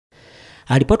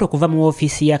Alipoto okuva mu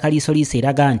ofiisi ya Kaliisoliisa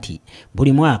eraga nti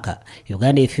buli mwaka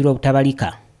Uganda efiirwa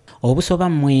obutabalika obusoba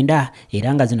mu 9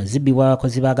 era nga zino zibbibwa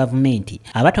abakozi ba gavumenti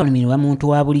abatawulimirwa muntu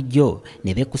wa bulijjo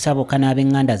ne bekkusabokka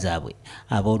n'ab'enganda zaabwe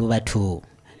ab'olubatu.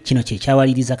 Kino kye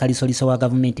kyawaliriza Kaliisoliisa wa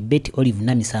gavumenti Betty Olive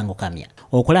Namisango Kamya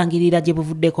okulangirira gye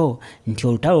buvuddeko nti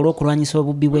olutalo olw'okulwanyisa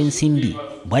obubbi bw'ensimbi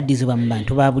bwaddizibwa mu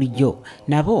bantu ba bulijjo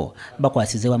nabo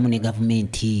bakwasize wamu ne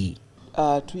gavumenti.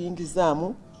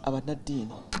 Tuyingizaamu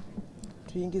abanaddiini,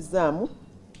 tuyingizaamu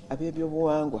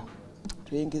ab'ebyobuwangwa,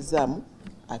 tuyingizaamu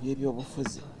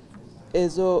ab'ebyobufuzi.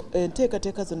 Ezo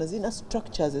enteekateeka zonna zirina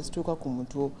structures ezituuka ku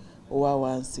muntu owa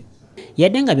wansi.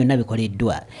 Yadde nga byonna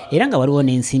bikoleddwa era nga waliwo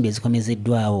n'ensimbi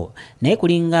ezikomezeddwawo naye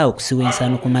kulinga okusiwa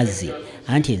ensano ku mazzi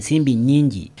anti ensimbi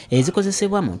nnyingi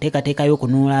ezikozesebwa mu nteekateeka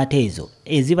y'okunuula ate ezo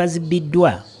eziba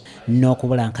zibbiddwa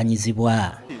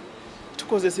n'okubulankanyizibwa.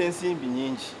 Tukozesa ensimbi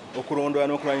nnyingi okulondola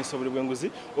n'okulwanyisa obuli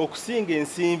bw'enguzi okusinga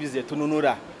ensimbi ze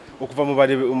tununula okuva mu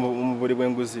buli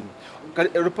bw'enguzi.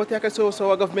 Ripooti ya Kaliisoliisa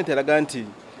wa gavumenti eraga nti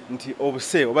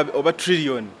obuse oba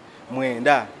trillion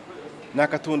 9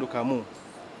 n'akatundu kamu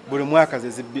buli mwaka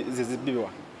zezibbibwa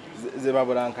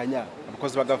zebabulankanya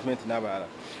abakozi ba gavumenti n'abalala.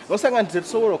 Nosanga nti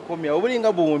tetusobola okukomya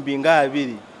obulinga buwumbi nga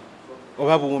 2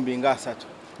 oba buwumbi nga 3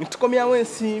 nitukomyawo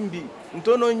ensimbi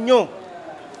ntono nnyo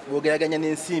bwogeraganya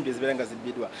n'ensimbi ezibeera nga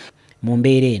zibbiddwa. Mu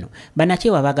mbeera eno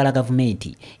bannakyewa baagala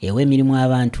gavumenti ewa emirimu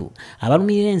abantu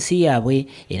abalumirira ensi yaabwe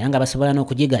era nga basobola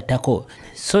n'okugigattako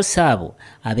so si abo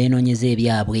abeenoonyeza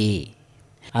ebyabwe.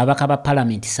 Ababaka ba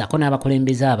Palamenti ssaako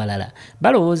n'abakulembeze abalala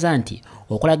balowooza nti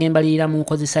okulaga embalirira mu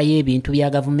nkozesa y'ebintu bya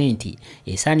gavumenti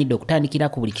esaanidde okutandikira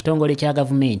ku buli kitongole kya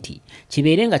gavumenti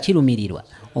kibeere nga kirumirirwa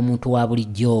omuntu wa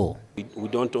bulijjo. We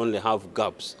don't only have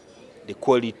gaps, the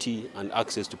quality and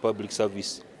access to public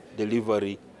service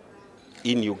delivery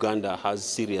in Uganda has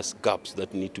serious gaps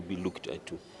that need to be looked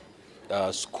at.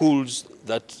 Schools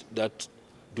that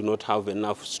do not have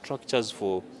enough structures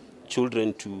for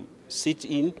children to sit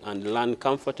in and learn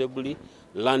comfortably,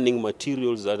 learning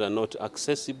materials that are not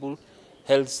accessible,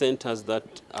 health centers that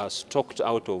are stocked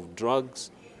out of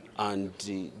drugs and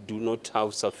do not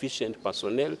have sufficient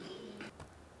personnel.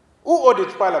 Who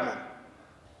audits Parliament?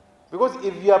 Because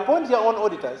if you appoint your own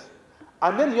auditors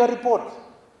and then your report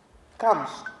comes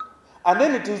and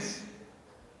then it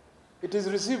is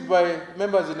received by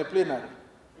members in a plenary,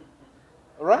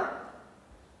 all right?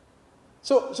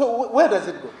 So where does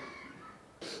it go?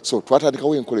 So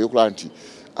twatandikawo enkola y'okulaba nti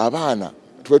abaana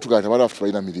tube tugamba abaana baffe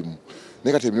balina mirimu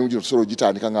naye kati emirimu gino tusobola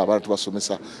ogitandika nga abaana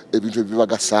tubasomesa ebintu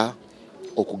ebibagasa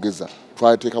okugeza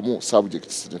twateekamu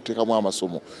subjects netuteekamu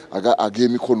amasomo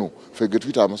ag'emikono ffe ge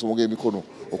tuyita amasomo g'emikono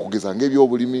okugeza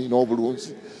ng'ebyobulimi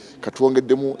n'obulunzi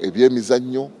katwongeddemu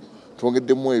ebyemizannyo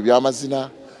twongeddemu ebyamazina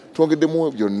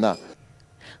twongeddemu byonna.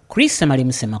 Chris Samali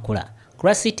Musemakula,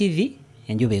 Cross TV,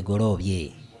 enjuba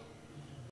egoloobye.